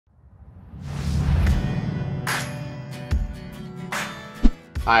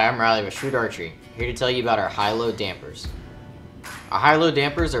Hi, I'm Riley with Shrewd Archery, here to tell you about our HiLo dampers. Our HiLo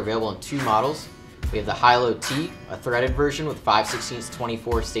dampers are available in two models. We have the HiLo-T, a threaded version with 5/16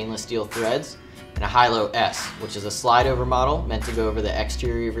 24 stainless steel threads, and a HiLo-S, which is a slide-over model meant to go over the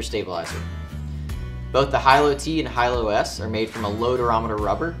exterior of your stabilizer. Both the HiLo-T and HiLo-S are made from a low durometer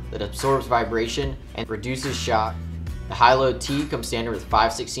rubber that absorbs vibration and reduces shock. The HiLo-T comes standard with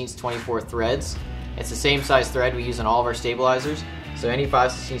 5/16 24 threads. It's the same size thread we use on all of our stabilizers, so any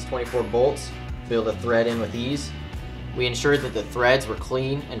 5/16 24 bolts will be able to thread in with ease. We ensured that the threads were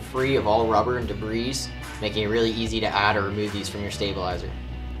clean and free of all rubber and debris, making it really easy to add or remove these from your stabilizer.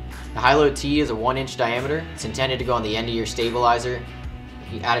 The HiLo-T is a 1-inch diameter. It's intended to go on the end of your stabilizer.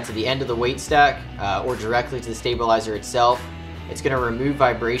 You add it to the end of the weight stack or directly to the stabilizer itself. It's going to remove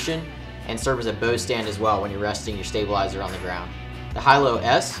vibration and serve as a bow stand as well when you're resting your stabilizer on the ground. The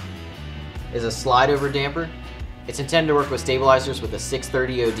HiLo-S is a slide-over damper. It's intended to work with stabilizers with a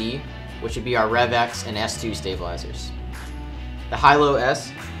 630 OD, which would be our Rev X and S2 stabilizers. The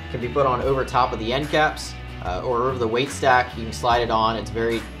HiLo-S can be put on over top of the end caps or over the weight stack. You can slide it on. It's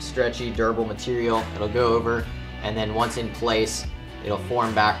very stretchy, durable material. It'll go over, and then once in place, it'll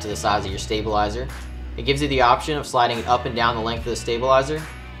form back to the size of your stabilizer. It gives you the option of sliding it up and down the length of the stabilizer,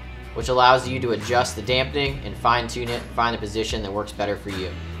 which allows you to adjust the dampening and fine-tune it and find a position that works better for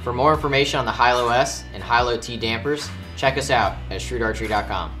you. For more information on the HiLo-S and HiLo-T dampers, check us out at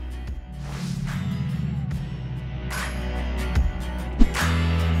ShrewdArchery.com.